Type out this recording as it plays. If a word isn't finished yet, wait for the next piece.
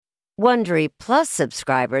Wondery Plus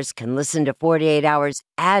subscribers can listen to 48 Hours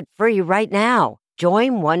ad-free right now.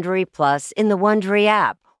 Join Wondery Plus in the Wondery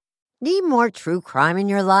app. Need more true crime in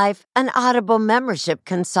your life? An Audible membership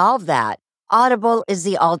can solve that. Audible is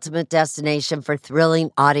the ultimate destination for thrilling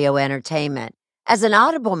audio entertainment. As an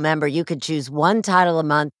Audible member, you can choose one title a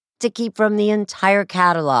month to keep from the entire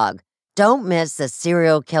catalog. Don't miss The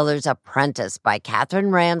Serial Killer's Apprentice by Katherine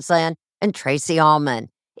Ramsland and Tracy Ullman.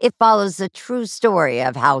 It follows the true story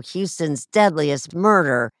of how Houston's deadliest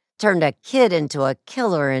murder turned a kid into a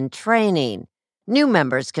killer in training. New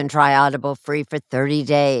members can try Audible free for 30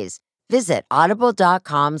 days. Visit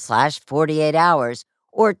audible.com/48 hours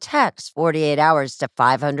or text 48 hours to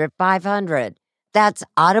 500-500. That's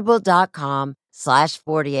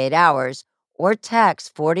audible.com/48 hours or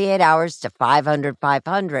text 48 hours to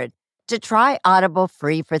 500-500 to try Audible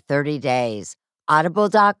free for 30 days.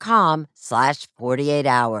 Audible.com/48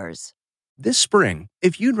 hours. This spring,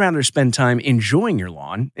 if you'd rather spend time enjoying your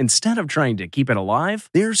lawn instead of trying to keep it alive,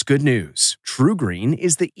 there's good news. True Green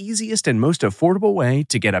is the easiest and most affordable way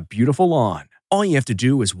to get a beautiful lawn. All you have to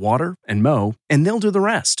do is water and mow, and they'll do the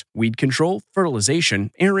rest. Weed control,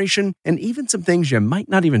 fertilization, aeration, and even some things you might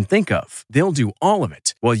not even think of. They'll do all of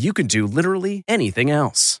it, while you can do literally anything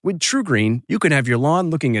else. With True Green, you can have your lawn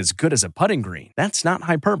looking as good as a putting green. That's not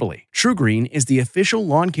hyperbole. True Green is the official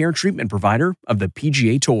lawn care treatment provider of the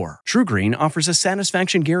PGA Tour. True Green offers a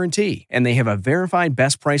satisfaction guarantee, and they have a verified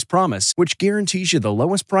best price promise, which guarantees you the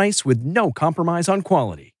lowest price with no compromise on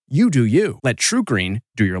quality. You do you. Let True Green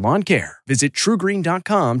do your lawn care. Visit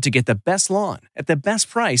TrueGreen.com to get the best lawn at the best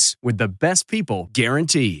price with the best people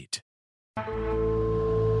guaranteed.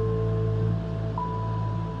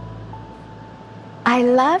 I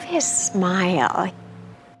love his smile.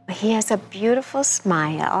 He has a beautiful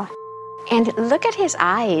smile. And look at his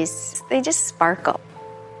eyes. They just sparkle.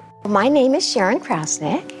 My name is Sharon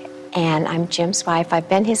Krausnick, and I'm Jim's wife. I've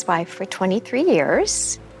been his wife for 23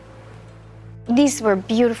 years. These were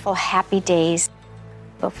beautiful, happy days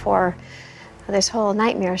before this whole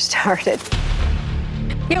nightmare started.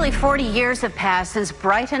 Nearly 40 years have passed since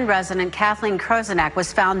Brighton resident Kathleen Krozenak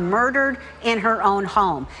was found murdered in her own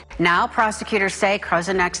home. Now prosecutors say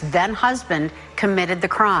Krozenak's then-husband committed the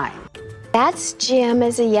crime. That's Jim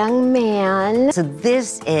as a young man. So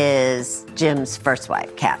this is Jim's first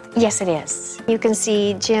wife, Kathy. Yes, it is. You can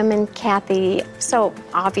see Jim and Kathy, so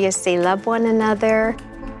obvious they love one another.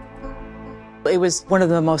 It was one of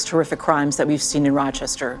the most horrific crimes that we've seen in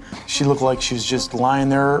Rochester. She looked like she was just lying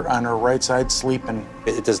there on her right side sleeping.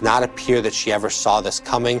 It does not appear that she ever saw this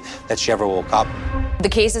coming, that she ever woke up. The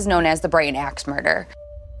case is known as the Brighton Ax Murder.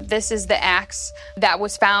 This is the axe that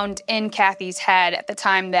was found in Kathy's head at the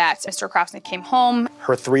time that Mr. Krausnick came home.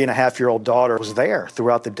 Her 3.5-year-old daughter was there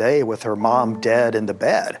throughout the day with her mom dead in the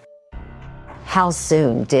bed. How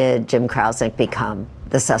soon did Jim Krausnick become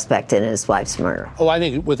the suspect in his wife's murder? Oh, I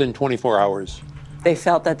think within 24 hours. They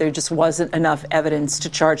felt that there just wasn't enough evidence to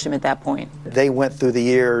charge him at that point. They went through the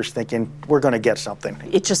years thinking, we're going to get something.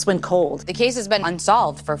 It just went cold. The case has been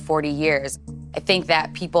unsolved for 40 years. I think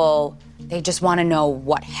that people, they just want to know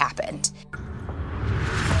what happened.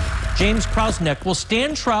 James Krausnick will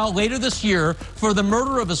stand trial later this year for the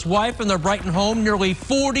murder of his wife in their Brighton home nearly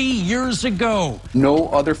 40 years ago. No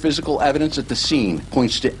other physical evidence at the scene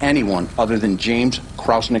points to anyone other than James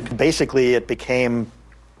Krausnick. Basically, it became,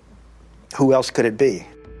 who else could it be?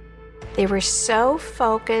 They were so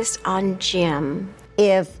focused on Jim.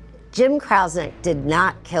 If Jim Krausnick did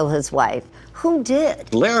not kill his wife, who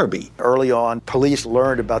did? Larrabee. Early on, police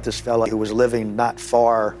learned about this fellow who was living not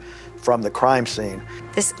far from the crime scene.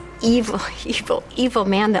 This evil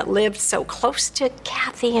man that lived so close to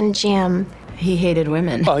Kathy and Jim. He hated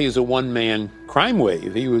women. Well, he was a one-man crime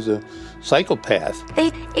wave. He was a psychopath.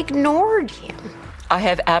 They ignored him. I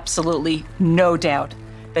have absolutely no doubt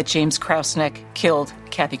that James Krausnick killed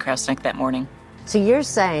Kathy Krausnick that morning. So you're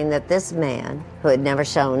saying that this man, who had never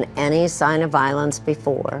shown any sign of violence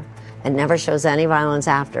before and never shows any violence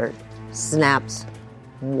after, snaps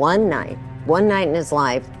one night in his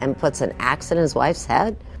life and puts an axe in his wife's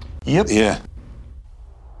head? Yep. Yeah.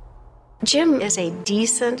 Jim is a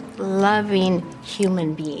decent, loving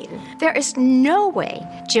human being. There is no way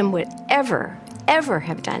Jim would ever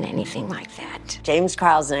have done anything like that. James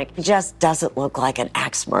Krausnick just doesn't look like an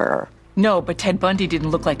axe murderer. No, but Ted Bundy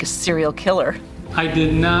didn't look like a serial killer. I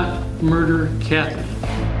did not murder Kathy.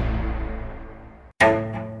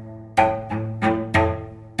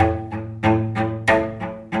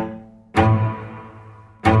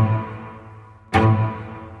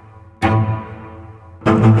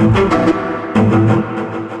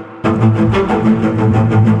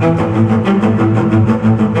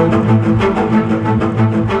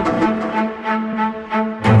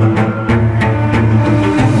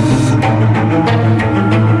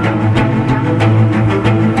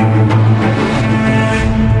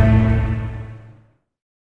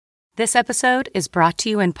 This episode is brought to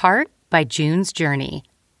you in part by June's Journey.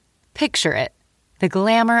 Picture it, the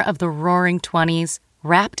glamour of the roaring 20s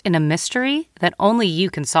wrapped in a mystery that only you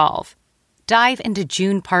can solve. Dive into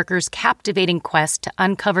June Parker's captivating quest to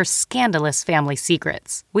uncover scandalous family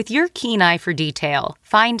secrets. With your keen eye for detail,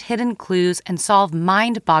 find hidden clues and solve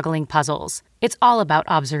mind-boggling puzzles. It's all about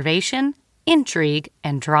observation, intrigue,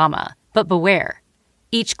 and drama. But beware.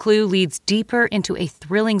 Each clue leads deeper into a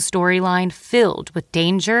thrilling storyline filled with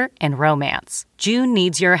danger and romance. June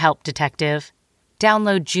needs your help, detective.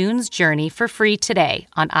 Download June's Journey for free today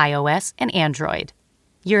on iOS and Android.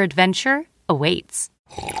 Your adventure awaits.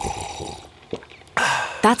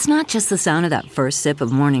 That's not just the sound of that first sip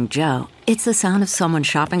of Morning Joe. It's the sound of someone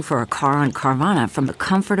shopping for a car on Carvana from the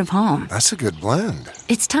comfort of home. That's a good blend.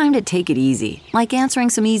 It's time to take it easy, like answering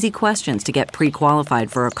some easy questions to get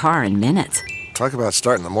pre-qualified for a car in minutes. Talk about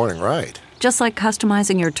starting the morning right. Just like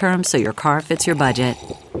customizing your terms so your car fits your budget.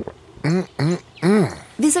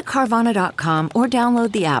 Visit Carvana.com or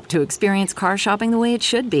download the app to experience car shopping the way it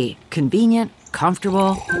should be. Convenient,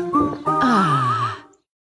 comfortable. Ah.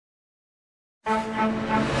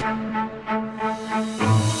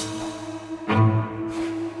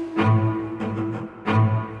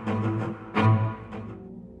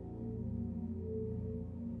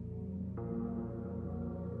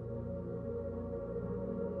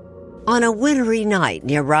 On a wintry night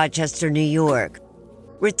near Rochester, New York,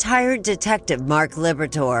 retired detective Mark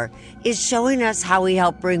Liberatore is showing us how he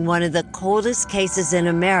helped bring one of the coldest cases in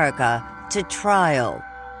America to trial.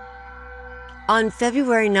 On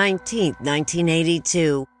February 19,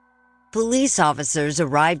 1982, police officers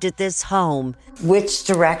arrived at this home. Which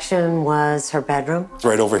direction was her bedroom?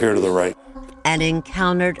 Right over here to the right. And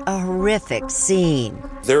encountered a horrific scene.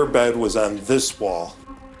 Their bed was on this wall.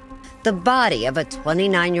 The body of a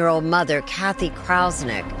 29-year-old mother, Kathy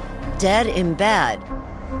Krausnick, dead in bed,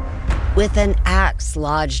 with an axe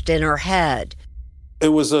lodged in her head. It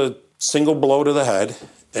was a single blow to the head,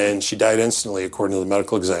 and she died instantly, according to the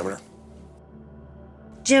medical examiner.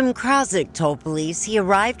 Jim Krausnick told police he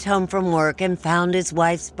arrived home from work and found his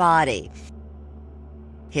wife's body.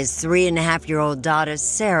 His 3.5-year-old daughter,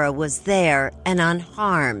 Sarah, was there and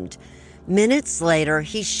unharmed. Minutes later,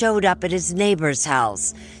 he showed up at his neighbor's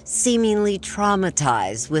house, seemingly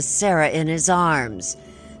traumatized, with Sarah in his arms.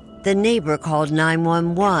 The neighbor called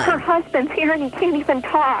 911. Her husband's here and he can't even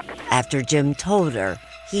talk. After Jim told her,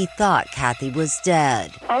 he thought Kathy was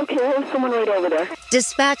dead. Okay, there's someone right over there.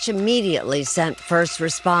 Dispatch immediately sent first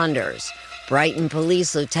responders. Brighton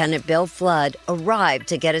Police Lieutenant Bill Flood arrived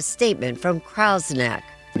to get a statement from Krausnick.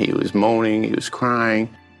 He was moaning, he was crying.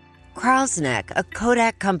 Krausnick, a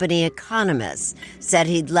Kodak Company economist, said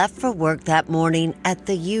he'd left for work that morning at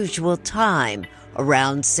the usual time,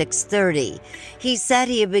 around 6:30. He said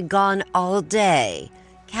he had been gone all day.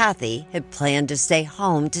 Kathy had planned to stay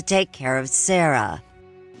home to take care of Sarah.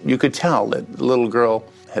 You could tell that the little girl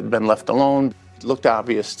had been left alone. It looked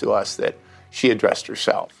obvious to us that she had dressed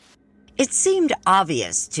herself. It seemed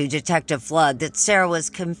obvious to Detective Flood that Sarah was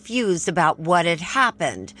confused about what had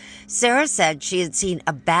happened. Sarah said she had seen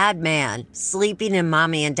a bad man sleeping in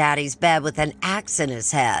Mommy and Daddy's bed with an axe in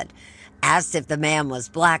his head. Asked if the man was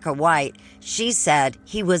black or white, she said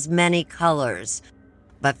he was many colors.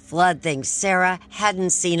 But Flood thinks Sarah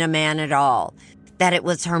hadn't seen a man at all, that it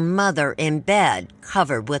was her mother in bed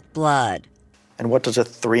covered with blood. And what does a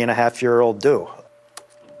 3.5-year-old do?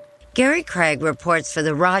 Gary Craig reports for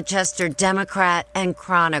the Rochester Democrat and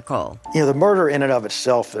Chronicle. You know, the murder in and of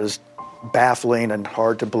itself is baffling and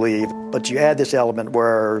hard to believe, but you add this element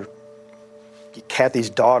where Kathy's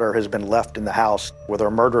daughter has been left in the house with her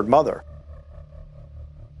murdered mother.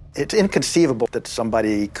 It's inconceivable that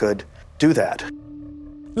somebody could do that.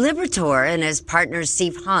 Liberatore and his partner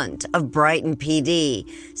Steve Hunt of Brighton PD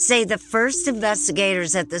say the first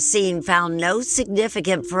investigators at the scene found no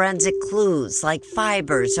significant forensic clues like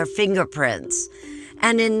fibers or fingerprints.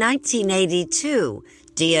 And in 1982,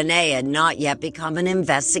 DNA had not yet become an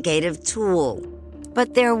investigative tool.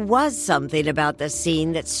 But there was something about the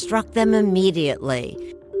scene that struck them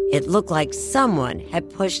immediately. It looked like someone had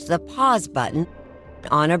pushed the pause button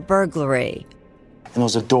on a burglary. And there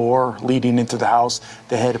was a door leading into the house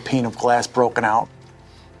that had a pane of glass broken out.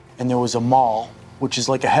 And there was a maul, which is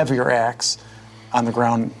like a heavier axe, on the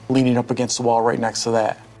ground leaning up against the wall right next to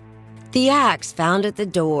that. The axe found at the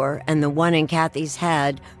door and the one in Kathy's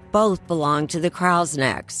head both belonged to the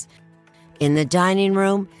Krausnicks. In the dining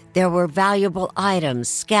room, there were valuable items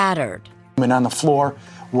scattered. And on the floor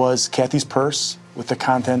was Kathy's purse with the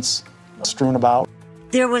contents strewn about.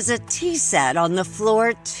 There was a tea set on the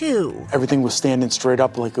floor, too. Everything was standing straight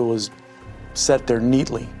up like it was set there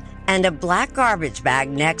neatly. and a black garbage bag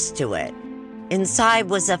next to it. Inside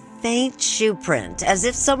was a faint shoe print, as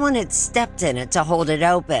if someone had stepped in it to hold it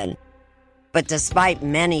open. But despite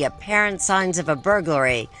many apparent signs of a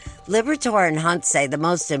burglary, Liberatore and Hunt say the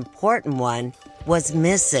most important one was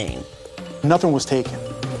missing. Nothing was taken.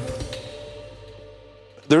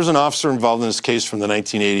 There's an officer involved in this case from the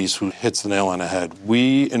 1980s who hits the nail on the head.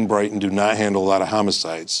 We in Brighton do not handle a lot of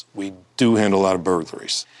homicides. We do handle a lot of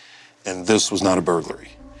burglaries. And this was not a burglary.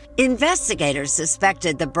 Investigators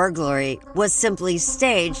suspected the burglary was simply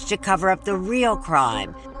staged to cover up the real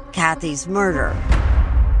crime, Kathy's murder.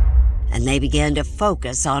 And they began to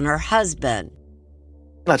focus on her husband.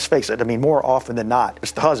 Let's face it, I mean, more often than not,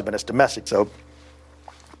 it's the husband, it's domestic, so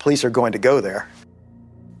police are going to go there.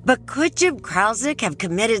 But could Jim Krausnick have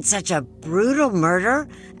committed such a brutal murder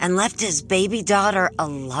and left his baby daughter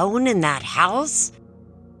alone in that house?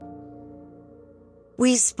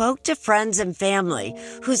 We spoke to friends and family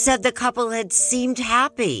who said the couple had seemed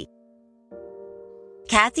happy.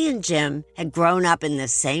 Kathy and Jim had grown up in the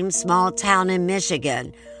same small town in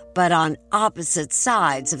Michigan, but on opposite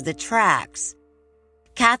sides of the tracks.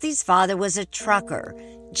 Kathy's father was a trucker.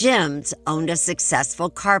 Jim's owned a successful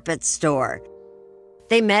carpet store.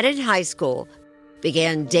 They met in high school,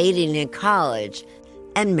 began dating in college,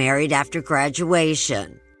 and married after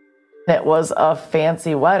graduation. It was a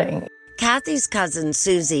fancy wedding. Kathy's cousin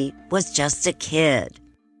Susie was just a kid.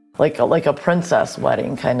 Like a princess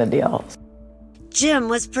wedding kind of deal. Jim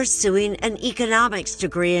was pursuing an economics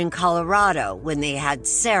degree in Colorado when they had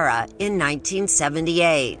Sarah in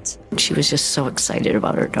 1978. She was just so excited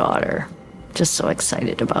about her daughter. Just so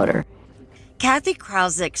excited about her. Kathy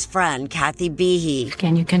Krausnick's friend, Kathy Behe,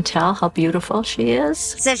 And you can tell how beautiful she is.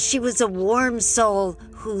 says she was a warm soul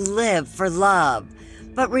who lived for love,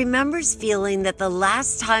 but remembers feeling that the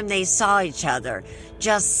last time they saw each other,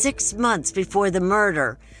 just 6 months before the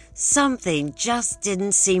murder, something just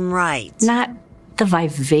didn't seem right. Not the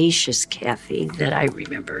vivacious Kathy that I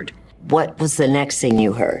remembered. What was the next thing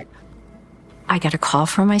you heard? I got a call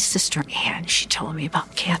from my sister, and she told me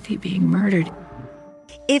about Kathy being murdered.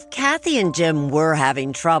 If Kathy and Jim were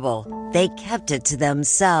having trouble, they kept it to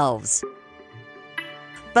themselves.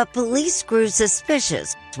 But police grew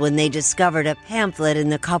suspicious when they discovered a pamphlet in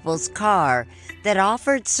the couple's car that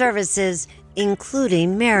offered services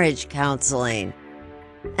including marriage counseling.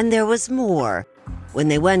 And there was more. When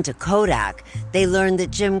they went to Kodak, they learned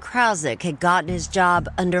that Jim Krausnick had gotten his job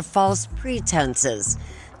under false pretenses,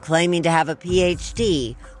 claiming to have a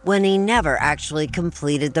PhD when he never actually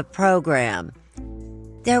completed the program.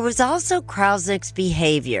 There was also Krausnick's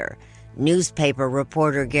behavior. Newspaper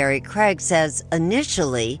reporter Gary Craig says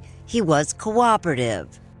initially he was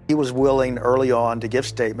cooperative. He was willing early on to give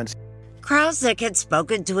statements. Krausnick had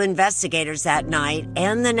spoken to investigators that night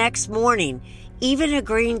and the next morning, even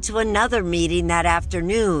agreeing to another meeting that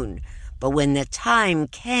afternoon. But when the time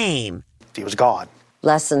came, he was gone.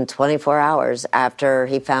 Less than 24 hours after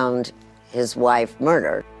he found his wife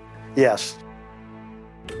murdered. Yes.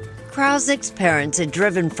 Krausnick's parents had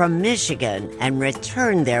driven from Michigan and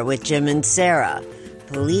returned there with Jim and Sarah.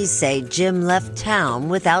 Police say Jim left town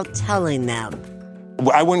without telling them.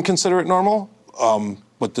 I wouldn't consider it normal,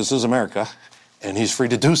 but this is America, and he's free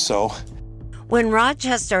to do so. When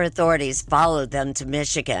Rochester authorities followed them to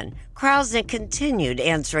Michigan, Krausnick continued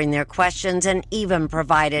answering their questions and even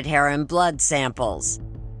provided hair and blood samples.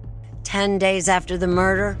 10 days after the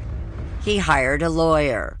murder, he hired a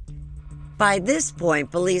lawyer. By this point,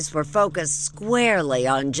 police were focused squarely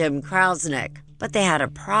on Jim Krausnick, but they had a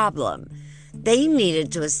problem. They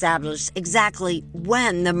needed to establish exactly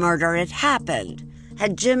when the murder had happened.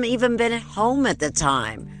 Had Jim even been at home at the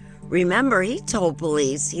time? Remember, he told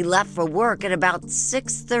police he left for work at about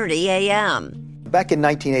 6:30 a.m. Back in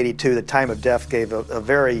 1982, the time of death gave a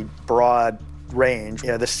very broad range.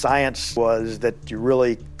 The science was that you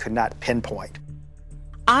really could not pinpoint.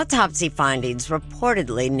 Autopsy findings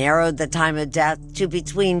reportedly narrowed the time of death to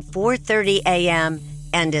between 4:30 a.m.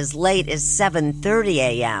 and as late as 7:30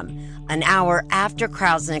 a.m., an hour after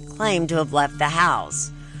Krausnick claimed to have left the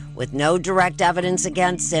house. With no direct evidence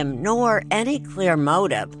against him, nor any clear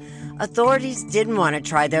motive, authorities didn't want to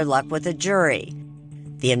try their luck with a jury.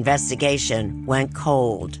 The investigation went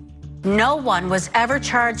cold. No one was ever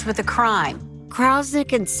charged with the crime.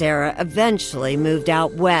 Krausnick and Sarah eventually moved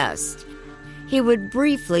out west. He would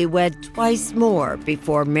briefly wed twice more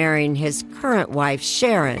before marrying his current wife,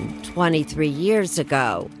 Sharon, 23 years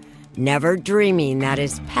ago, never dreaming that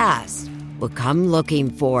his past would come looking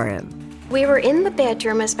for him. We were in the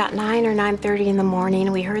bedroom. It was about 9 or 9:30 in the morning,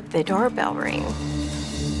 and we heard the doorbell ring.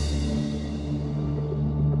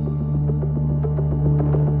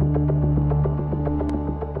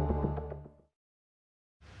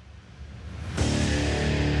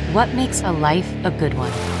 What makes a life a good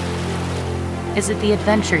one? Is it the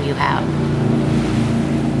adventure you have?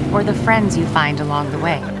 Or the friends you find along the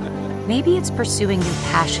way? Maybe it's pursuing your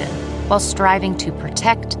passion while striving to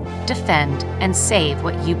protect, defend, and save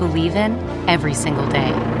what you believe in every single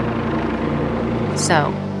day.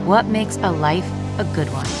 So, what makes a life a good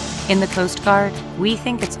one? In the Coast Guard, we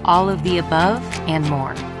think it's all of the above and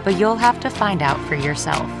more, but you'll have to find out for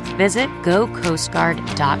yourself. Visit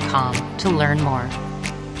gocoastguard.com to learn more.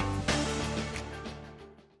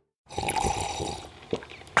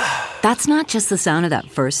 That's not just the sound of that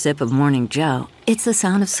first sip of Morning Joe. It's the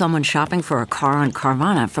sound of someone shopping for a car on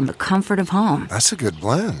Carvana from the comfort of home. That's a good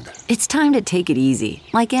blend. It's time to take it easy,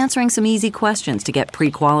 like answering some easy questions to get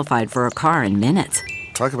pre-qualified for a car in minutes.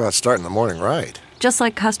 Talk about starting the morning right. Just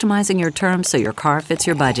like customizing your terms so your car fits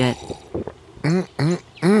your budget.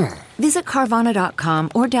 Visit Carvana.com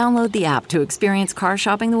or download the app to experience car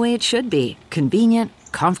shopping the way it should be. Convenient,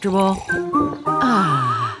 comfortable. Ah.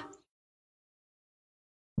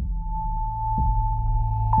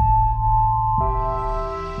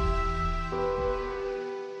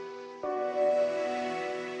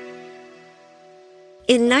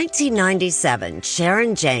 In 1997,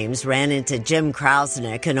 Sharon James ran into Jim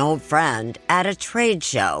Krausnick, an old friend, at a trade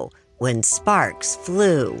show when sparks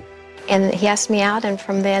flew. And he asked me out, and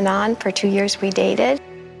from then on, for 2 years, we dated.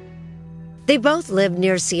 They both lived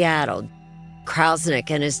near Seattle.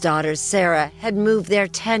 Krausnick and his daughter Sarah had moved there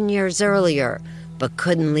 10 years earlier, but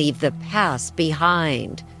couldn't leave the past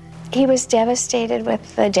behind. He was devastated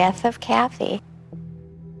with the death of Kathy.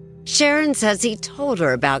 Sharon says he told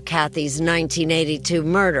her about Kathy's 1982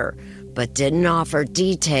 murder, but didn't offer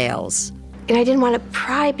details. And I didn't want to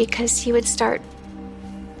pry because he would start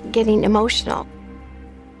getting emotional.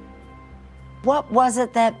 What was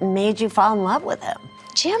it that made you fall in love with him?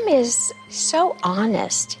 Jim is so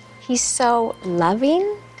honest. He's so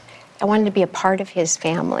loving. I wanted to be a part of his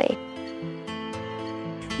family.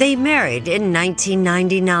 They married in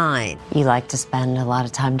 1999. You like to spend a lot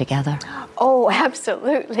of time together? Oh,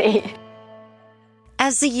 absolutely.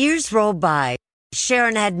 As the years rolled by,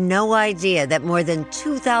 Sharon had no idea that more than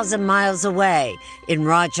 2,000 miles away in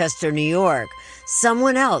Rochester, New York,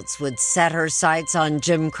 someone else would set her sights on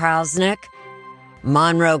Jim Krausnick.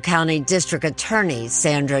 Monroe County District Attorney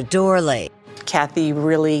Sandra Dorley. Kathy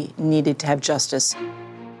really needed to have justice.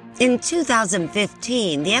 In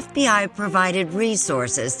 2015, the FBI provided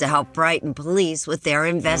resources to help Brighton police with their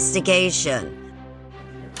investigation.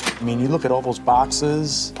 I mean, you look at all those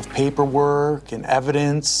boxes of paperwork and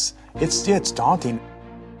evidence, it's daunting.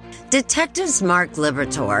 Detectives Mark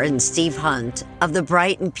Libertor and Steve Hunt of the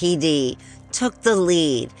Brighton PD took the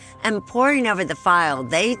lead, and poring over the file,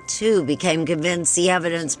 they too became convinced the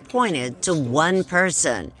evidence pointed to one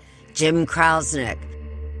person, Jim Krausnick.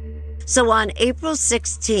 So on April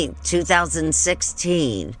 16,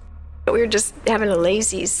 2016... We were just having a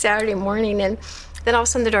lazy Saturday morning, and then all of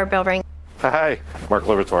a sudden the doorbell rang. Hi, Mark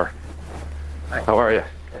Libertor. How are you?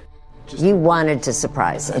 You wanted to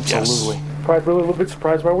surprise us. Absolutely. Probably really a little bit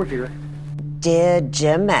surprised why we're here. Did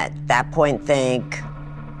Jim at that point think,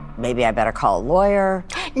 maybe I better call a lawyer?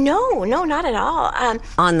 No, not at all.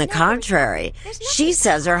 On the contrary, she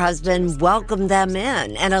says her husband welcomed them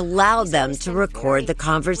in and allowed them to record the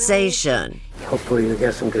conversation. Hopefully you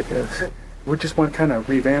get some good news. We just want to kind of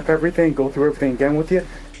revamp everything, go through everything again with you.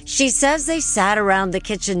 She says they sat around the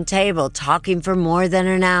kitchen table talking for more than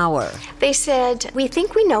an hour. They said, we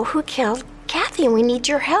think we know who killed Kathy and we need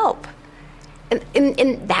your help.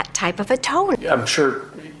 In that type of a tone. I'm sure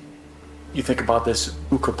you think about this,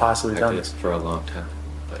 who could possibly have done this? For a long time.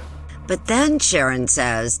 But then, Sharon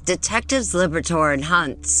says, Detectives Libertor and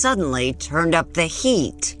Hunt suddenly turned up the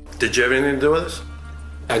heat. Did you have anything to do with this?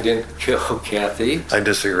 I didn't kill Kathy. I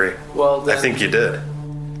disagree. Well, then... I think you did.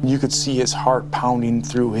 You could see his heart pounding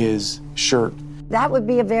through his shirt. That would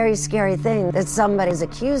be a very scary thing, that somebody's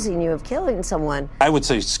accusing you of killing someone. I would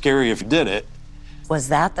say scary if you did it. Was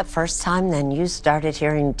that the first time then you started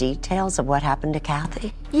hearing details of what happened to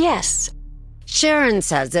Kathy? Yes. Sharon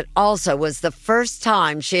says it also was the first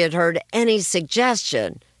time she had heard any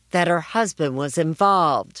suggestion that her husband was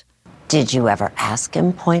involved. Did you ever ask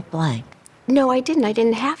him point blank? No, I didn't. I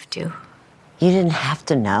didn't have to. You didn't have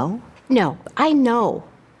to know? No, I know.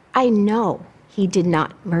 I know he did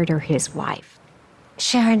not murder his wife.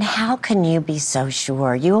 Sharon, how can you be so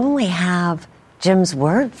sure? You only have Jim's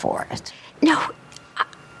word for it. No,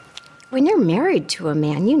 when you're married to a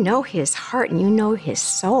man, you know his heart and you know his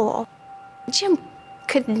soul. Jim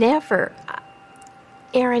could never,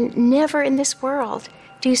 Aaron, never in this world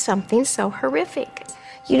do something so horrific.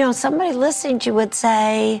 You know, somebody listening to you would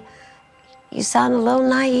say, you sound a little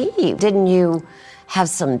naive. Didn't you have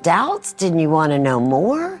some doubts? Didn't you want to know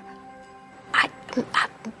more?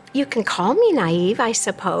 You can call me naive, I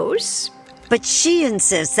suppose. But she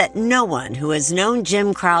insists that no one who has known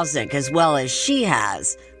Jim Krausnick as well as she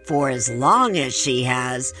has, for as long as she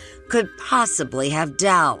has, could possibly have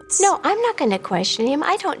doubts. No, I'm not going to question him.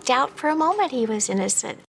 I don't doubt for a moment he was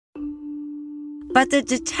innocent. But the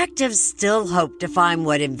detectives still hope to find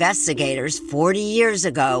what investigators 40 years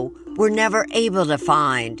ago were never able to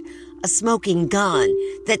find: a smoking gun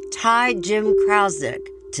that tied Jim Krausnick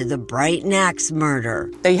to the Brighton Ax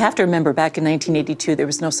murder. Now, you have to remember, back in 1982, there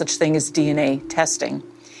was no such thing as DNA testing.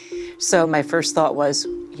 So my first thought was,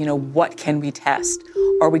 what can we test?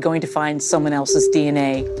 Are we going to find someone else's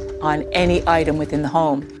DNA on any item within the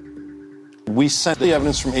home? We sent the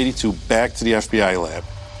evidence from 82 back to the FBI lab.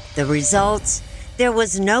 The results? There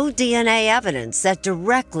was no DNA evidence that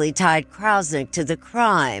directly tied Krausnick to the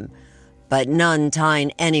crime, but none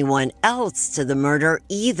tying anyone else to the murder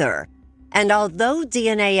either. And although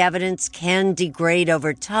DNA evidence can degrade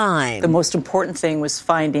over time, the most important thing was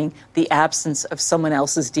finding the absence of someone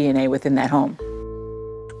else's DNA within that home.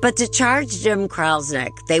 But to charge Jim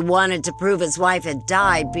Krausnick, they wanted to prove his wife had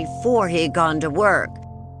died before he had gone to work.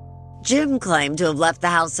 Jim claimed to have left the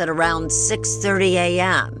house at around 6:30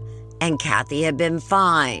 a.m., and Kathy had been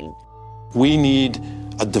fine. We need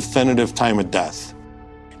a definitive time of death.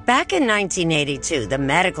 Back in 1982, the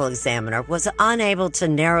medical examiner was unable to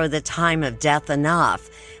narrow the time of death enough,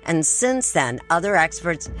 and since then, other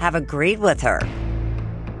experts have agreed with her.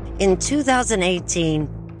 In 2018,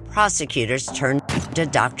 prosecutors turned to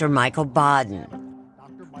Dr. Michael Baden.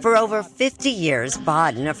 For over 50 years,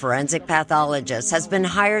 Baden, a forensic pathologist, has been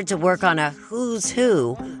hired to work on a who's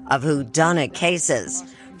who of whodunit cases,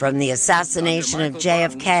 from the assassination of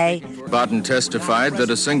JFK. Baden testified that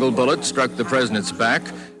a single bullet struck the president's back,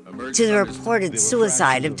 to the reported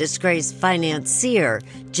suicide of disgraced financier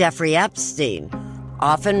Jeffrey Epstein,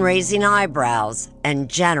 often raising eyebrows and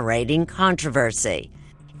generating controversy.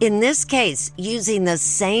 In this case, using the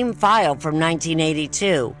same file from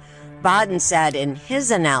 1982, Baden said in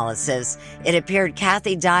his analysis it appeared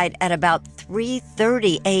Kathy died at about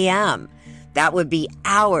 3:30 a.m. That would be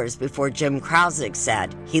hours before Jim Krausnick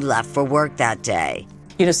said he left for work that day.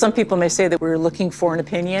 Some people may say that we're looking for an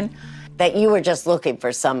opinion. That you were just looking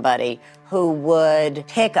for somebody who would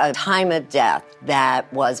pick a time of death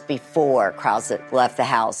that was before Krausnick left the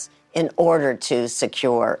house in order to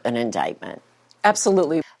secure an indictment.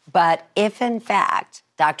 Absolutely. But if, in fact,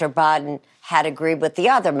 Dr. Baden had agreed with the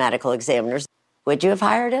other medical examiners, would you have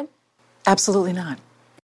hired him? Absolutely not.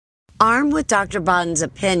 Armed with Dr. Baden's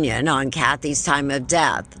opinion on Kathy's time of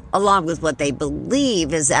death, along with what they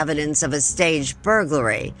believe is evidence of a staged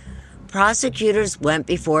burglary, prosecutors went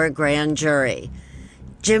before a grand jury.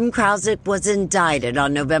 Jim Krausnick was indicted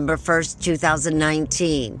on November 1st,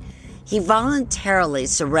 2019. He voluntarily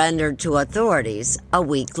surrendered to authorities a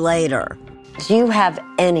week later. Do you have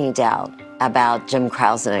any doubt about Jim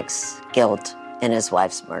Krausnick's guilt in his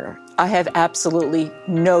wife's murder? I have absolutely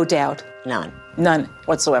no doubt. None. None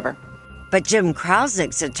whatsoever. But Jim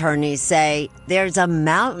Krausnick's attorneys say there's a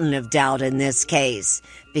mountain of doubt in this case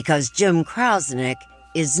because Jim Krausnick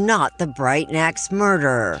is not the Brighton Ax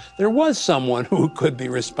murderer. There was someone who could be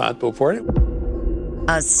responsible for it.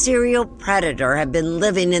 A serial predator had been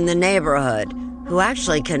living in the neighborhood who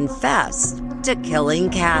actually confessed to killing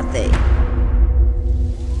Kathy.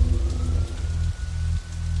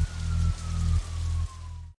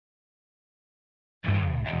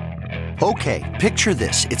 Okay, picture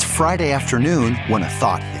this. It's Friday afternoon when a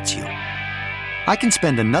thought hits you. I can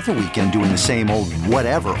spend another weekend doing the same old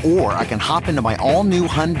whatever, or I can hop into my all-new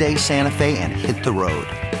Hyundai Santa Fe and hit the road.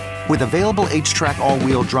 With available H-Track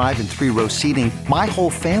all-wheel drive and 3-row seating, my whole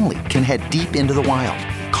family can head deep into the wild.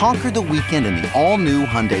 Conquer the weekend in the all-new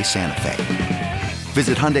Hyundai Santa Fe.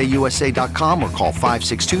 Visit HyundaiUSA.com or call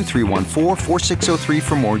 562-314-4603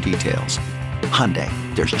 for more details. Hyundai,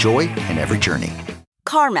 there's joy in every journey.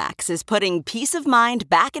 CarMax is putting peace of mind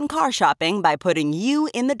back in car shopping by putting you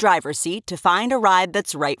in the driver's seat to find a ride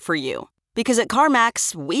that's right for you. Because at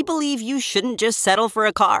CarMax, we believe you shouldn't just settle for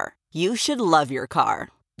a car. You should love your car.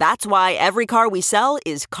 That's why every car we sell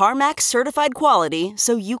is CarMax certified quality,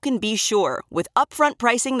 so you can be sure with upfront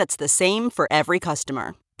pricing that's the same for every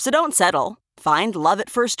customer. So don't settle. Find love at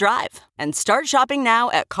first drive and start shopping now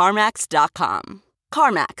at CarMax.com.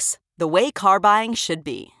 CarMax, the way car buying should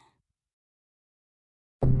be.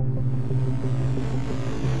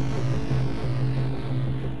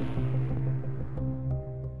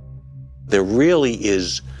 There really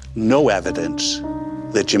is no evidence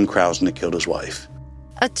that Jim Krausnick killed his wife.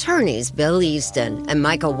 Attorneys Bill Easton and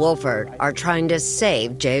Michael Wolford are trying to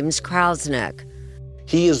save James Krausnick.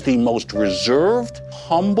 He is the most reserved,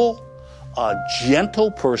 humble,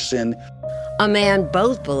 gentle person. A man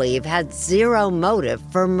both believe had zero motive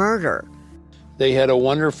for murder. They had a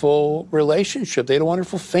wonderful relationship. They had a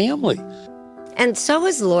wonderful family. And so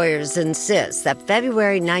his lawyers insist that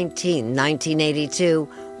February 19, 1982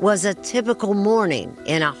 was a typical morning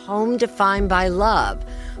in a home defined by love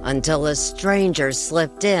until a stranger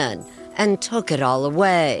slipped in and took it all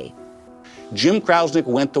away. Jim Krausnick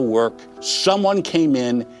went to work. Someone came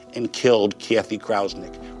in and killed Kathy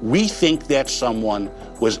Krausnick. We think that someone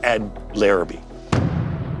was Ed Larrabee.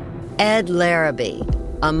 Ed Larrabee,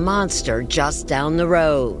 a monster just down the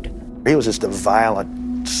road. He was just a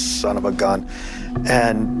violent son of a gun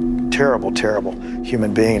and terrible, terrible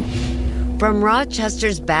human being. From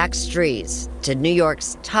Rochester's back streets to New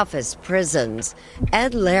York's toughest prisons,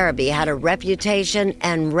 Ed Larrabee had a reputation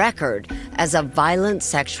and record as a violent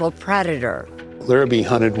sexual predator. Larrabee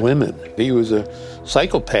hunted women. He was a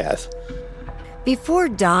psychopath. Before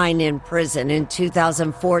dying in prison in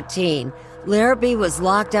 2014, Larrabee was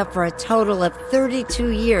locked up for a total of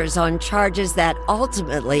 32 years on charges that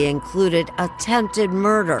ultimately included attempted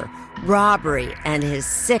murder, robbery, and his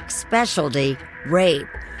sixth specialty, rape.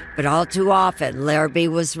 But all too often, Larrabee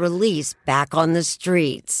was released back on the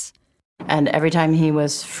streets. And every time he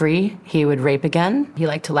was free, he would rape again. He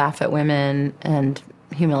liked to laugh at women and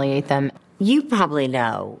humiliate them. You probably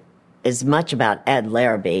know as much about Ed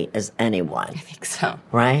Larrabee as anyone. I think so.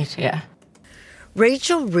 Right? Yeah.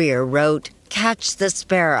 Rachel Rear wrote Catch the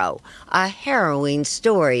Sparrow, a harrowing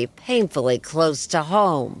story painfully close to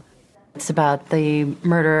home. It's about the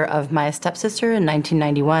murder of my stepsister in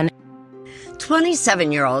 1991.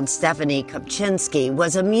 27-year-old Stephanie Kopczynski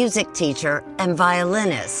was a music teacher and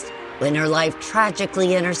violinist when her life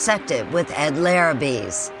tragically intersected with Ed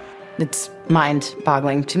Larrabee's. It's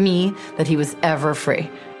mind-boggling to me that he was ever free.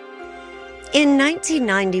 In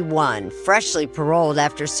 1991, freshly paroled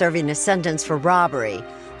after serving a sentence for robbery,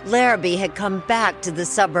 Larrabee had come back to the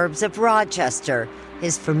suburbs of Rochester,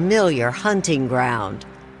 his familiar hunting ground.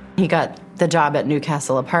 He got the job at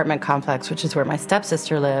Newcastle apartment complex, which is where my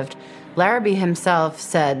stepsister lived. Larrabee himself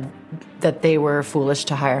said that they were foolish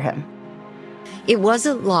to hire him. It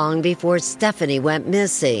wasn't long before Stephanie went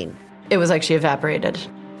missing. It was like she evaporated.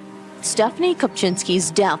 Stephanie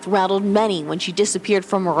Kopczynski's death rattled many when she disappeared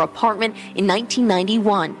from her apartment in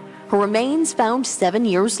 1991. Her remains found 7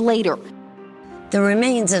 years later. The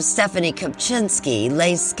remains of Stephanie Kopczynski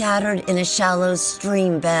lay scattered in a shallow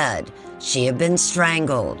stream bed. She had been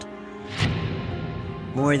strangled.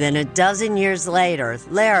 More than a dozen years later,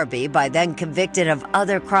 Larrabee, by then convicted of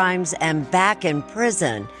other crimes and back in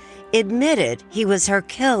prison, admitted he was her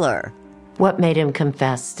killer. What made him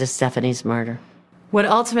confess to Stephanie's murder? What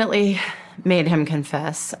ultimately made him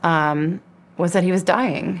confess was that he was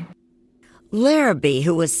dying. Larrabee,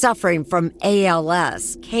 who was suffering from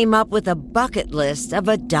ALS, came up with a bucket list of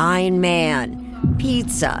a dying man.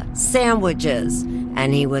 Pizza, sandwiches,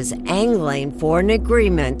 and he was angling for an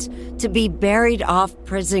agreement to be buried off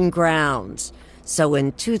prison grounds. So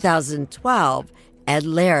in 2012, Ed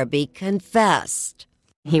Larrabee confessed.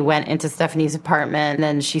 He went into Stephanie's apartment, and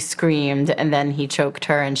then she screamed, and then he choked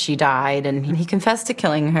her, and she died, and he confessed to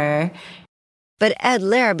killing her. But Ed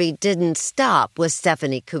Larrabee didn't stop with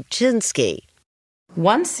Stephanie Kopczynski.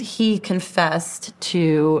 Once he confessed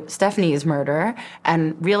to Stephanie's murder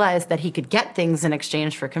and realized that he could get things in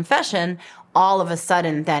exchange for confession, all of a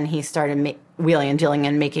sudden then he started wheeling and dealing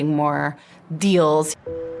and making more deals.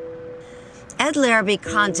 Ed Larrabee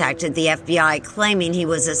contacted the FBI claiming he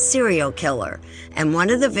was a serial killer, and one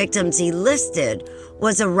of the victims he listed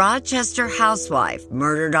was a Rochester housewife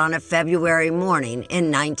murdered on a February morning in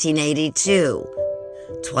 1982,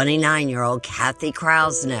 29-year-old Kathy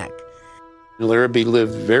Krausnick. Larrabee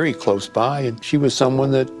lived very close by, and she was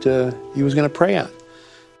someone that he was going to prey on.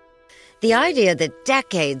 The idea that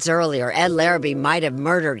decades earlier Ed Larrabee might have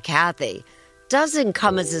murdered Kathy doesn't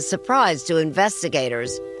come as a surprise to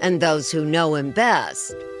investigators and those who know him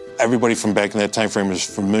best. Everybody from back in that time frame is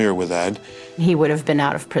familiar with Ed. He would have been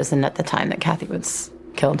out of prison at the time that Kathy was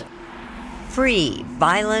killed. Free,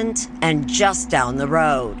 violent, and just down the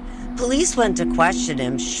road. Police went to question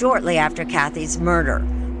him shortly after Kathy's murder,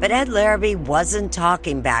 but Ed Larrabee wasn't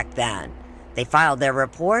talking back then. They filed their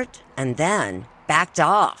report and then backed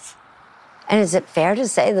off. And is it fair to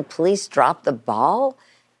say the police dropped the ball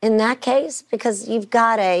in that case? Because you've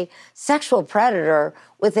got a sexual predator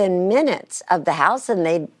within minutes of the house and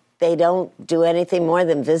they don't do anything more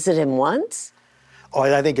than visit him once? Oh,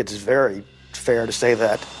 I think it's very fair to say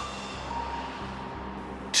that.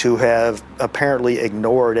 To have apparently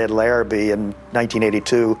ignored Ed Larrabee in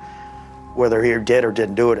 1982 Whether he did or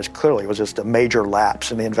didn't do it is clearly was just a major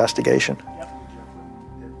lapse in the investigation.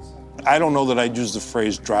 I don't know that I'd use the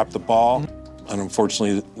phrase drop the ball. And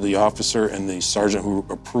unfortunately, the officer and the sergeant who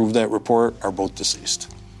approved that report are both deceased.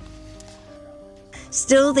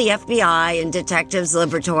 Still, the FBI and detectives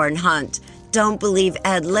Libertor and Hunt don't believe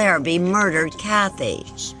Ed Larrabee murdered Kathy.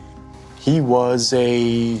 He was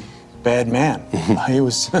a bad man. He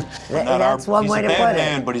was. That's one way to put it. He's a bad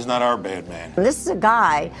man, but he's not our bad man. This is a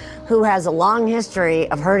guy who has a long history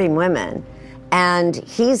of hurting women, and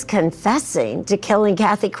he's confessing to killing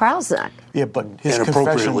Kathy Krausnick. Yeah, but his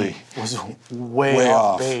confession was way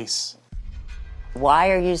off base. Why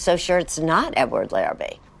are you so sure it's not Edward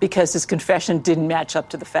Larrabee? Because his confession didn't match up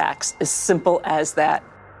to the facts. As simple as that.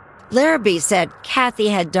 Larrabee said Kathy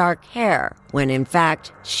had dark hair when in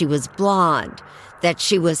fact she was blonde, that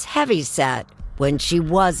she was heavyset when she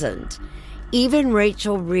wasn't. Even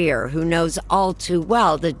Rachel Rear, who knows all too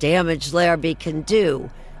well the damage Larrabee can do,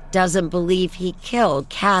 doesn't believe he killed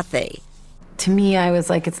Kathy. To me, I was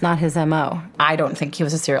like, it's not his MO. I don't think he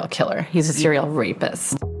was a serial killer. He's a serial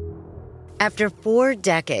rapist. After 4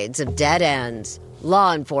 decades of dead ends,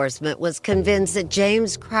 law enforcement was convinced that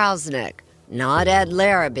James Krausnick, not Ed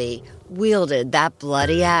Larrabee, wielded that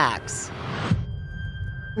bloody axe.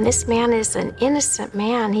 This man is an innocent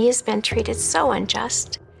man. He has been treated so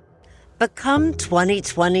unjust. But come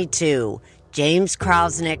 2022, James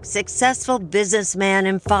Krausnick, successful businessman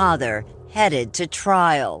and father, headed to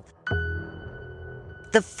trial.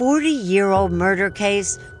 The 40-year-old murder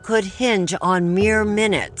case could hinge on mere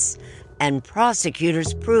minutes, and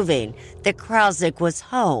prosecutors proving that Krausnick was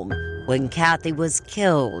home when Kathy was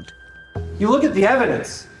killed. You look at the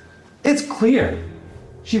evidence, it's clear.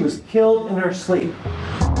 She was killed in her sleep.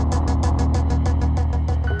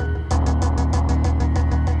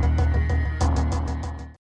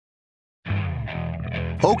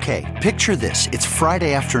 Okay, picture this. It's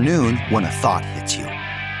Friday afternoon when a thought hits you.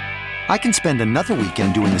 I can spend another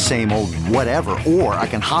weekend doing the same old whatever, or I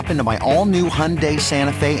can hop into my all-new Hyundai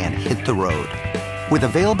Santa Fe and hit the road. With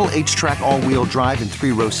available H-Track all-wheel drive and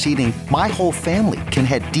 3-row seating, my whole family can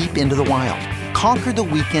head deep into the wild. Conquer the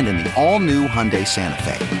weekend in the all-new Hyundai Santa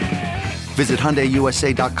Fe. Visit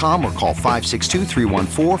HyundaiUSA.com or call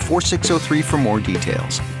 562-314-4603 for more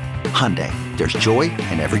details. Hyundai, there's joy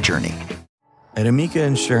in every journey. At Amica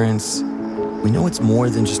Insurance, we know it's more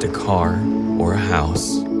than just a car or a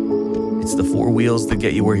house. It's the 4 wheels that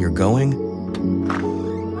get you where you're going and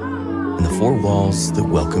the 4 walls that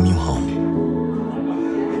welcome you home.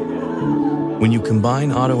 When you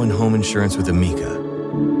combine auto and home insurance with Amica,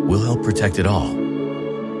 we'll help protect it all.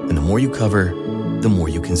 And the more you cover, the more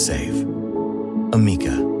you can save.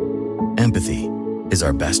 Amica. Empathy is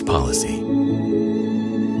our best policy.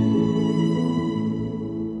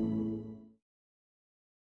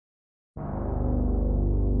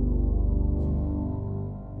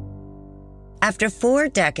 After 4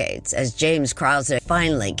 decades, as James Krausnick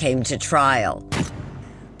finally came to trial,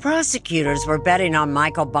 prosecutors were betting on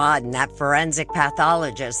Michael Baden, that forensic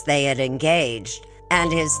pathologist they had engaged,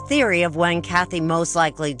 and his theory of when Kathy most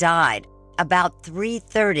likely died, about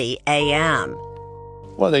 3:30 a.m.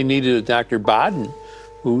 Well, they needed a Dr. Baden,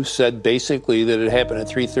 who said basically that it happened at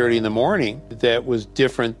 3:30 in the morning. That was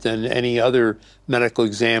different than any other medical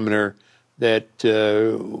examiner that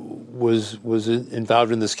was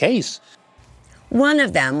involved in this case. One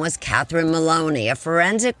of them was Catherine Maloney, a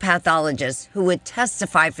forensic pathologist who would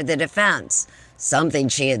testify for the defense, something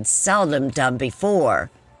she had seldom done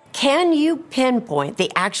before. Can you pinpoint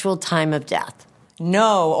the actual time of death?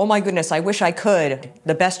 No. Oh, my goodness. I wish I could.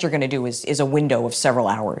 The best you're going to do is a window of several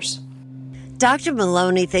hours. Dr.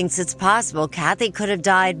 Maloney thinks it's possible Kathy could have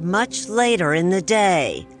died much later in the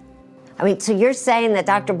day. I mean, so you're saying that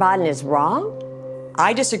Dr. Baden is wrong?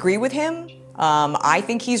 I disagree with him. I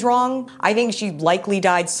think he's wrong. I think she likely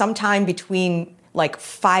died sometime between like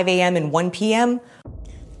 5 a.m. and 1 p.m.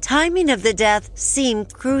 Timing of the death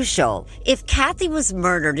seemed crucial. If Kathy was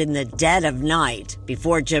murdered in the dead of night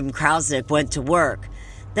before Jim Krausnick went to work,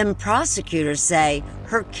 then prosecutors say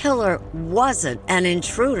her killer wasn't an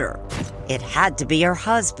intruder. It had to be her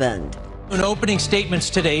husband. In opening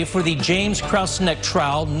statements today for the James Krausnick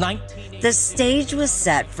trial, The stage was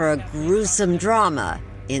set for a gruesome drama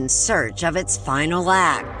in search of its final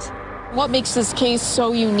act. What makes this case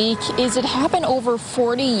so unique is it happened over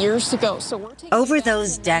 40 years ago. Over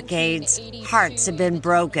those decades, hearts have been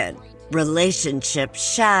broken, relationships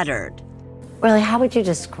shattered. Really, how would you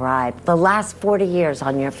describe the last 40 years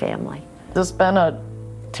on your family? It's been a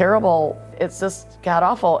terrible, it's just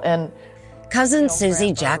god-awful. And Cousin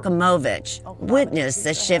Susie Jakumovich witnessed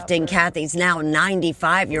the shift in Kathy's now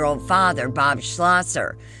 95-year-old father, Bob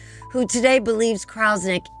Schlosser, who today believes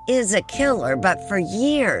Krausnick is a killer, but for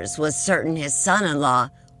years was certain his son-in-law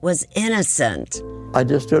was innocent. I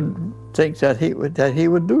just didn't think that he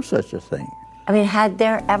would do such a thing. I mean, had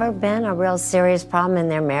there ever been a real serious problem in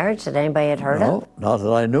their marriage that anybody had heard of? No, not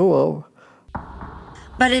that I knew of.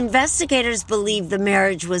 But investigators believe the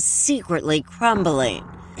marriage was secretly crumbling.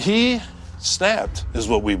 He snapped, is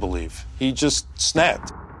what we believe. He just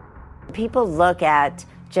snapped. People look at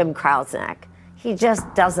Jim Krausnick. He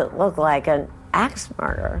just doesn't look like an axe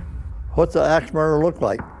murderer. What's the axe murder look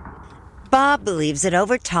like? Bob believes that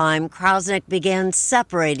over time, Krausnick began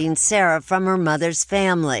separating Sarah from her mother's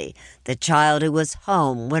family, the child who was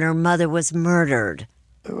home when her mother was murdered.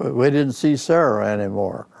 We didn't see Sarah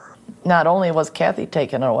anymore. Not only was Kathy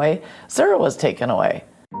taken away, Sarah was taken away.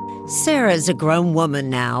 Sarah's a grown woman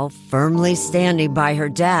now, firmly standing by her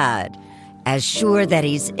dad, as sure that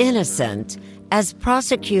he's innocent as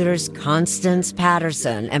prosecutors Constance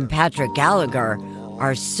Patterson and Patrick Gallagher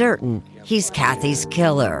are certain he's Kathy's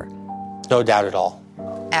killer. No doubt at all.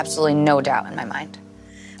 Absolutely no doubt in my mind.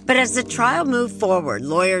 But as the trial moved forward,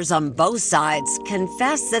 lawyers on both sides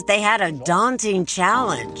confessed that they had a daunting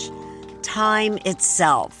challenge: time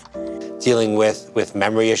itself. Dealing with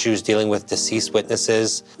memory issues, dealing with deceased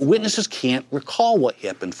witnesses. Witnesses can't recall what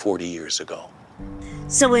happened 40 years ago.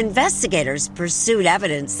 So investigators pursued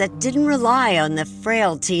evidence that didn't rely on the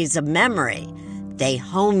frailties of memory. They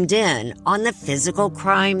homed in on the physical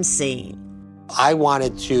crime scene. I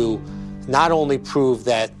wanted to not only prove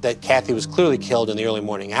that Kathy was clearly killed in the early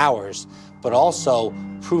morning hours, but also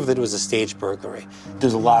prove that it was a staged burglary.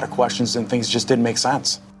 There's a lot of questions and things just didn't make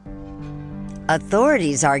sense.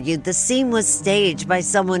 Authorities argued the scene was staged by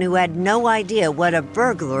someone who had no idea what a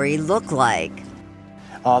burglary looked like.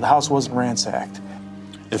 The house wasn't ransacked.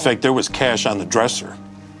 In fact, there was cash on the dresser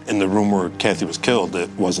in the room where Kathy was killed that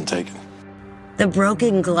wasn't taken. The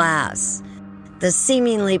broken glass, the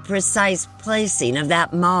seemingly precise placing of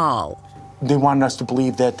that maul. They wanted us to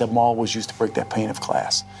believe that the maul was used to break that pane of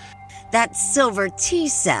glass. That silver tea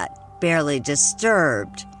set, barely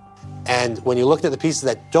disturbed. And when you looked at the pieces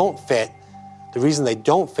that don't fit, the reason they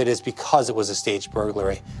don't fit is because it was a staged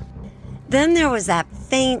burglary. Then there was that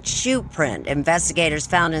faint shoe print investigators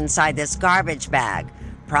found inside this garbage bag.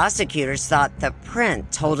 Prosecutors thought the print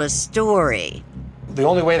told a story. The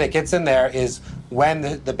only way that gets in there is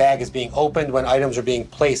when the bag is being opened, when items are being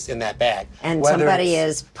placed in that bag. And somebody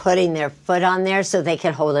is putting their foot on there so they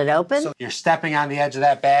can hold it open? So you're stepping on the edge of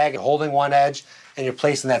that bag, holding one edge, and you're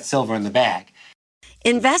placing that silver in the bag.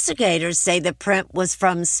 Investigators say the print was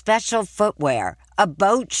from special footwear, a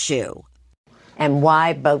boat shoe. And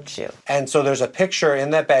why boat shoe? And so there's a picture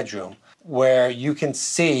in that bedroom where you can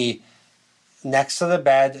see next to the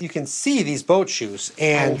bed, you can see these boat shoes.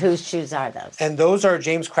 And whose shoes are those? And those are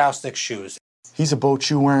James Krausnick's shoes. He's a boat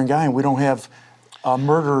shoe wearing guy, and we don't have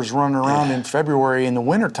murderers running around in February in the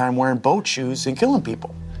wintertime wearing boat shoes and killing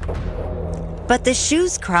people. But the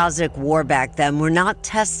shoes Krausnick wore back then were not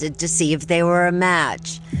tested to see if they were a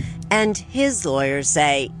match. And his lawyers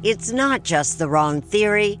say it's not just the wrong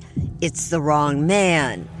theory, it's the wrong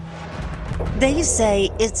man. They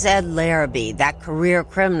say it's Ed Larrabee, that career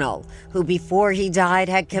criminal, who before he died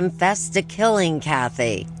had confessed to killing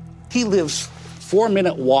Kathy. He lives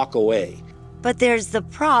 4-minute walk away. But there's the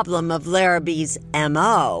problem of Larrabee's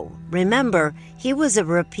M.O. Remember, he was a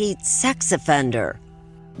repeat sex offender.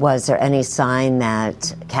 Was there any sign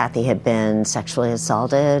that Kathy had been sexually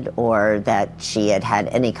assaulted or that she had had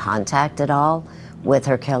any contact at all with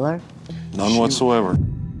her killer? None whatsoever.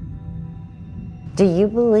 Do you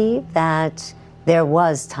believe that there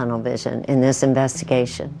was tunnel vision in this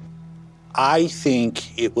investigation? I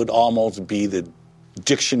think it would almost be the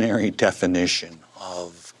dictionary definition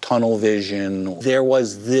of tunnel vision. There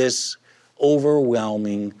was this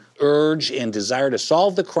overwhelming urge and desire to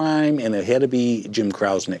solve the crime, and it had to be Jim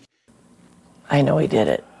Krausnick. I know he did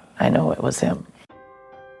it. I know it was him.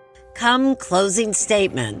 Come closing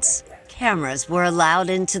statements, cameras were allowed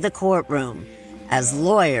into the courtroom as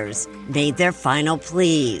lawyers made their final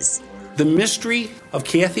pleas. The mystery of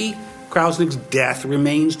Kathy Krausnick's death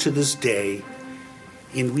remains to this day,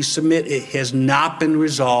 and we submit it has not been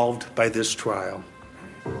resolved by this trial.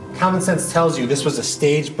 Common sense tells you this was a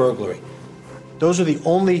staged burglary. Those are the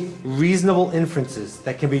only reasonable inferences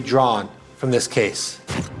that can be drawn from this case.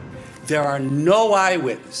 There are no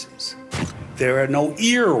eyewitnesses. There are no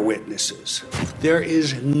ear witnesses. There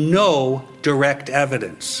is no direct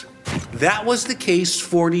evidence. That was the case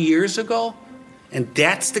 40 years ago, and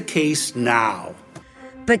that's the case now.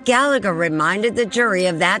 But Gallagher reminded the jury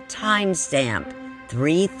of that timestamp,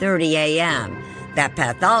 3:30 a.m., that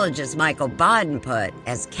pathologist Michael Baden put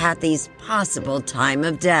as Kathy's possible time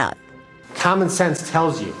of death. Common sense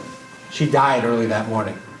tells you she died early that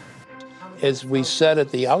morning. As we said at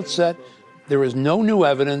the outset, there is no new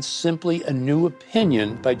evidence, simply a new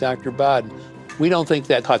opinion by Dr. Baden. We don't think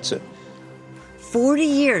that cuts it. 40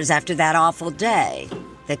 years after that awful day,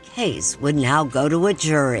 the case would now go to a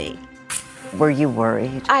jury. Were you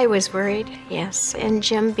worried? I was worried, yes. And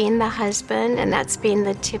Jim being the husband, and that's being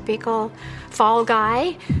the typical fall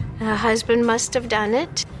guy, the husband must have done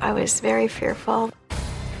it. I was very fearful.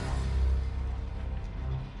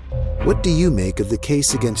 What do you make of the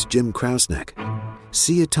case against Jim Krausneck?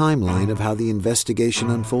 See a timeline of how the investigation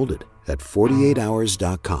unfolded at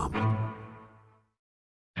 48hours.com.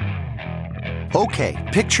 Okay,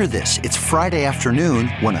 picture this. It's Friday afternoon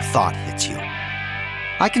when a thought hits you.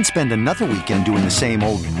 I can spend another weekend doing the same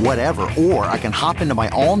old whatever, or I can hop into my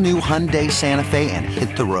all-new Hyundai Santa Fe and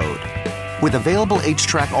hit the road. With available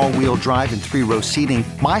H-Track all-wheel drive and 3-row seating,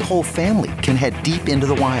 my whole family can head deep into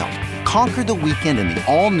the wild. Conquer the weekend in the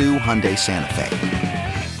all-new Hyundai Santa Fe.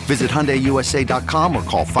 Visit HyundaiUSA.com or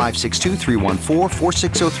call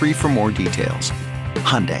 562-314-4603 for more details.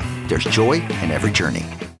 Hyundai, there's joy in every journey.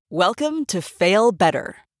 Welcome to Fail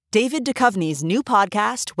Better, David Duchovny's new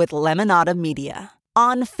podcast with Lemonada Media.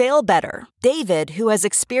 On Fail Better, David, who has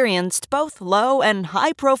experienced both low and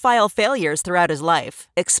high-profile failures throughout his life,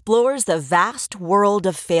 explores the vast world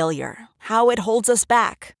of failure, how it holds us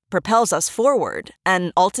back, propels us forward,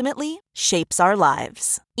 and ultimately shapes our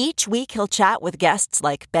lives. Each week he'll chat with guests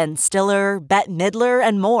like Ben Stiller, Bette Midler,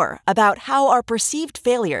 and more about how our perceived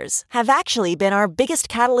failures have actually been our biggest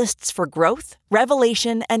catalysts for growth,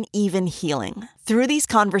 revelation, and even healing. Through these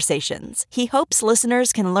conversations, he hopes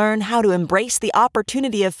listeners can learn how to embrace the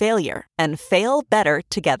opportunity of failure and fail better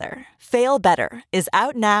together. Fail Better is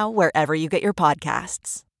out now wherever you get your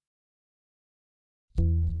podcasts.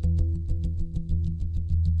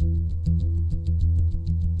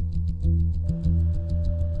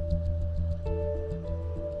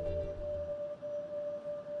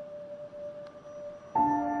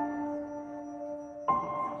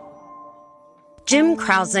 Jim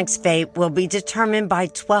Krausneck's fate will be determined by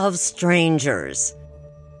 12 strangers.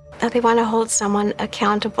 They want to hold someone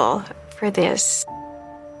accountable for this.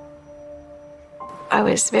 I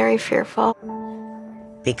was very fearful.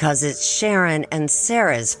 Because it's Sharon and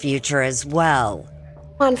Sarah's future as well.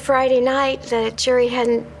 On Friday night, the jury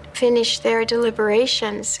hadn't finished their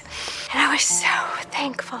deliberations. And I was so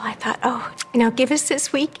thankful. I thought, give us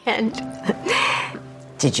this weekend.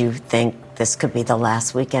 Did you think this could be the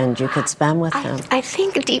last weekend you could spend with him? I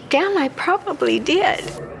think deep down I probably did.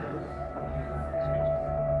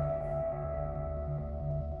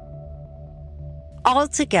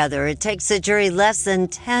 Altogether, it takes the jury less than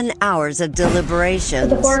 10 hours of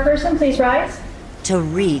deliberations. Would the foreperson please rise? To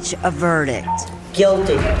reach a verdict.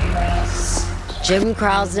 Guilty. Jim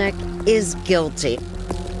Krausneck is guilty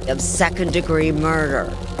of second-degree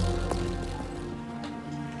murder.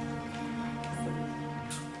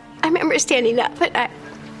 I remember standing up, but I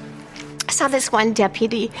saw this one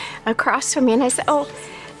deputy across from me, and I said,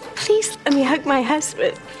 please let me hug my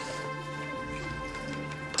husband.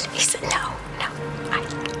 He said, no,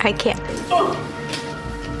 I can't.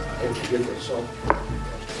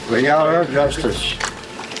 We got our justice.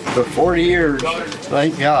 For 40 years,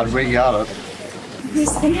 thank God we got it.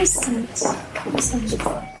 He's innocent.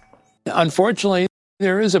 Unfortunately,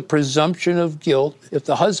 there is a presumption of guilt. If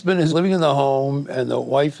the husband is living in the home and the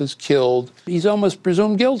wife is killed, he's almost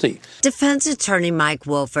presumed guilty. Defense attorney Mike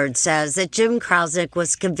Wolford says that Jim Krausneck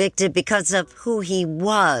was convicted because of who he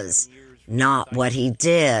was, not what he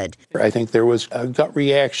did. I think there was a gut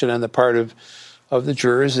reaction on the part of the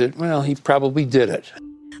jurors that, he probably did it.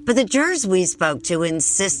 But the jurors we spoke to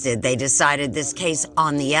insisted they decided this case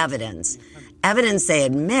on the evidence. Evidence they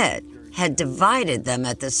admit had divided them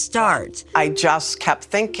at the start. I just kept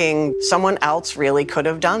thinking someone else really could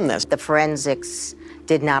have done this. The forensics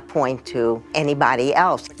did not point to anybody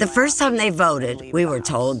else. The first time they voted, we were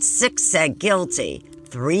told 6 said guilty,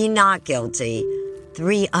 3 not guilty,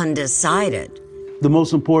 3 undecided. The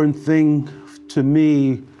most important thing to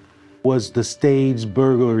me was the staged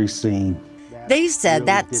burglary scene. They said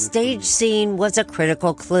that stage scene was a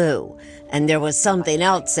critical clue, and there was something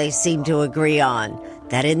else they seemed to agree on,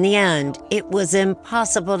 that in the end, it was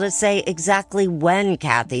impossible to say exactly when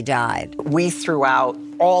Kathy died. We threw out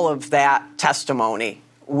all of that testimony.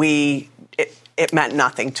 It meant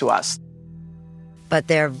nothing to us. But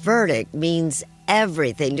their verdict means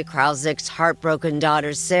everything to Krausneck's heartbroken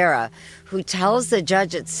daughter, Sarah, who tells the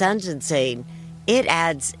judge at sentencing it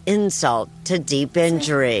adds insult to deep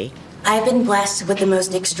injury. I've been blessed with the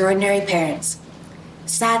most extraordinary parents.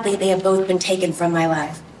 Sadly, they have both been taken from my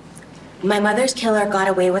life. My mother's killer got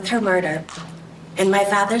away with her murder, and my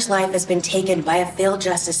father's life has been taken by a failed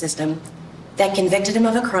justice system that convicted him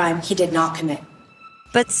of a crime he did not commit.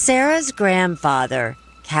 But Sarah's grandfather,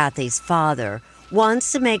 Kathy's father,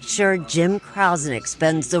 wants to make sure Jim Krausnick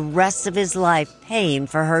spends the rest of his life paying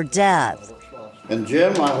for her death. And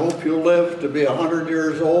Jim, I hope you live to be 100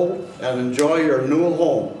 years old and enjoy your new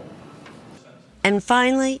home. And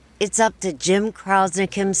finally, it's up to Jim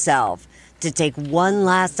Krausnick himself to take one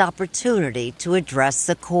last opportunity to address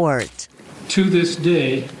the court. To this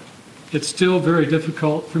day, it's still very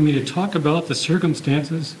difficult for me to talk about the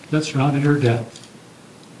circumstances that surrounded her death.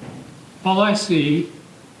 All I see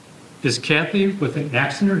is Kathy with an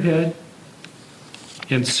axe in her head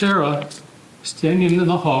and Sarah standing in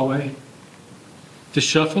the hallway,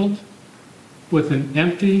 disheveled, with an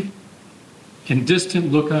empty and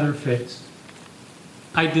distant look on her face.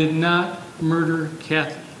 I did not murder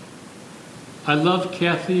Kathy. I love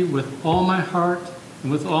Kathy with all my heart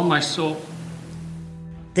and with all my soul.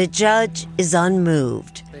 The judge is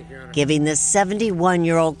unmoved, giving the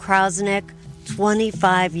 71-year-old Krausnick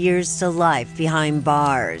 25 years to life behind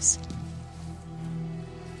bars.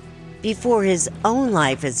 Before his own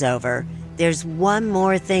life is over, there's one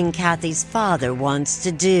more thing Kathy's father wants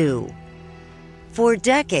to do. For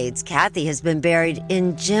decades, Kathy has been buried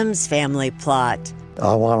in Jim's family plot.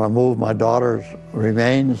 I want to move my daughter's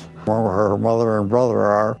remains where her mother and brother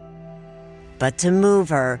are. But to move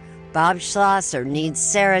her, Bob Schlosser needs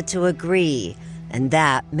Sarah to agree, and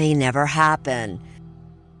that may never happen.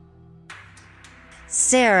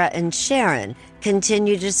 Sarah and Sharon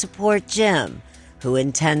continue to support Jim, who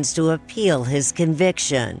intends to appeal his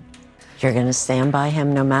conviction. You're going to stand by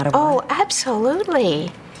him no matter what? Oh,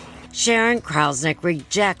 absolutely. Sharon Krausnick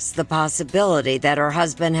rejects the possibility that her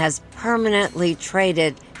husband has permanently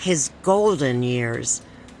traded his golden years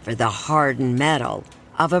for the hardened metal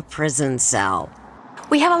of a prison cell.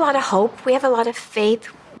 We have a lot of hope. We have a lot of faith.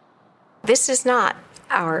 This is not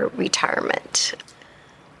our retirement.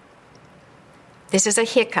 This is a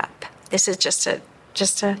hiccup. This is just a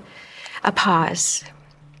pause.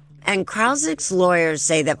 And Krausnick's lawyers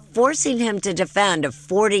say that forcing him to defend a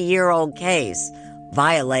 40-year-old case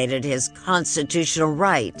violated his constitutional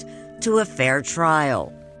right to a fair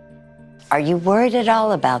trial. Are you worried at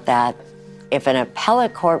all about that? If an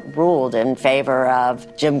appellate court ruled in favor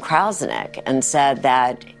of Jim Krausnick and said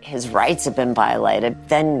that his rights have been violated,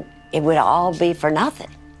 then it would all be for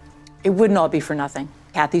nothing. It wouldn't all be for nothing.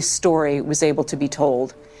 Kathy's story was able to be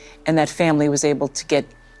told, and that family was able to get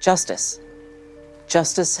justice.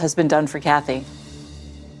 Justice has been done for Kathy.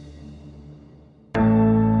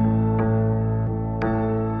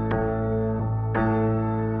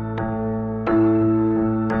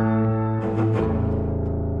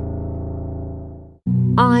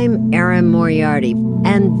 I'm Erin Moriarty,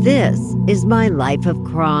 and this is My Life of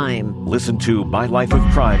Crime. Listen to My Life of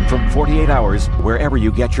Crime from 48 Hours wherever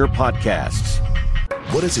you get your podcasts.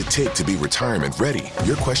 What does it take to be retirement ready?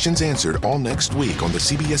 Your questions answered all next week on the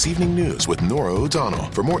CBS Evening News with Nora O'Donnell.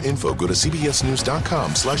 For more info, go to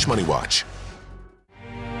cbsnews.com/moneywatch.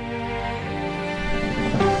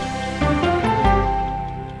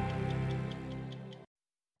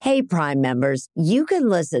 Hey, Prime members, you can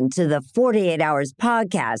listen to the 48 Hours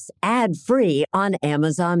podcast ad-free on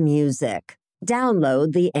Amazon Music.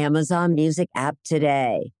 Download the Amazon Music app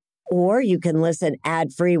today. Or you can listen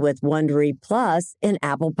ad-free with Wondery Plus in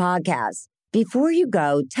Apple Podcasts. Before you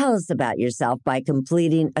go, tell us about yourself by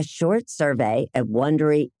completing a short survey at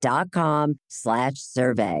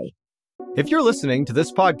Wondery.com/survey. If you're listening to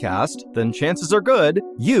this podcast, then chances are good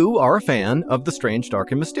you are a fan of The Strange,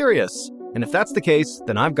 Dark, and Mysterious. And if that's the case,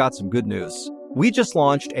 then I've got some good news. We just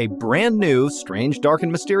launched a brand new Strange, Dark,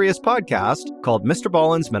 and Mysterious podcast called Mr.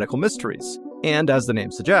 Ballen's Medical Mysteries. And as the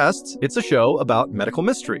name suggests, it's a show about medical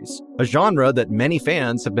mysteries, a genre that many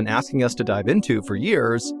fans have been asking us to dive into for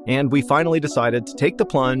years, and we finally decided to take the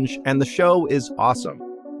plunge, and the show is awesome.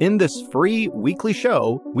 In this free weekly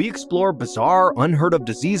show, we explore bizarre, unheard of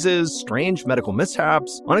diseases, strange medical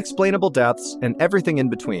mishaps, unexplainable deaths, and everything in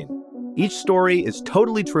between. Each story is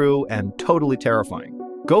totally true and totally terrifying.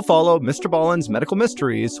 Go follow Mr. Ballen's Medical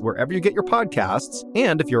Mysteries wherever you get your podcasts,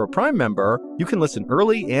 and if you're a Prime member, you can listen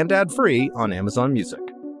early and ad-free on Amazon Music.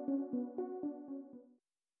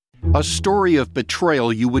 A story of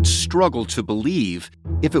betrayal you would struggle to believe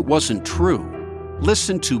if it wasn't true.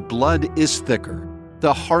 Listen to Blood is Thicker,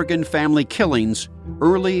 The Hargan Family Killings,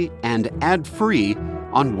 early and ad-free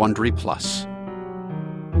on Wondery Plus.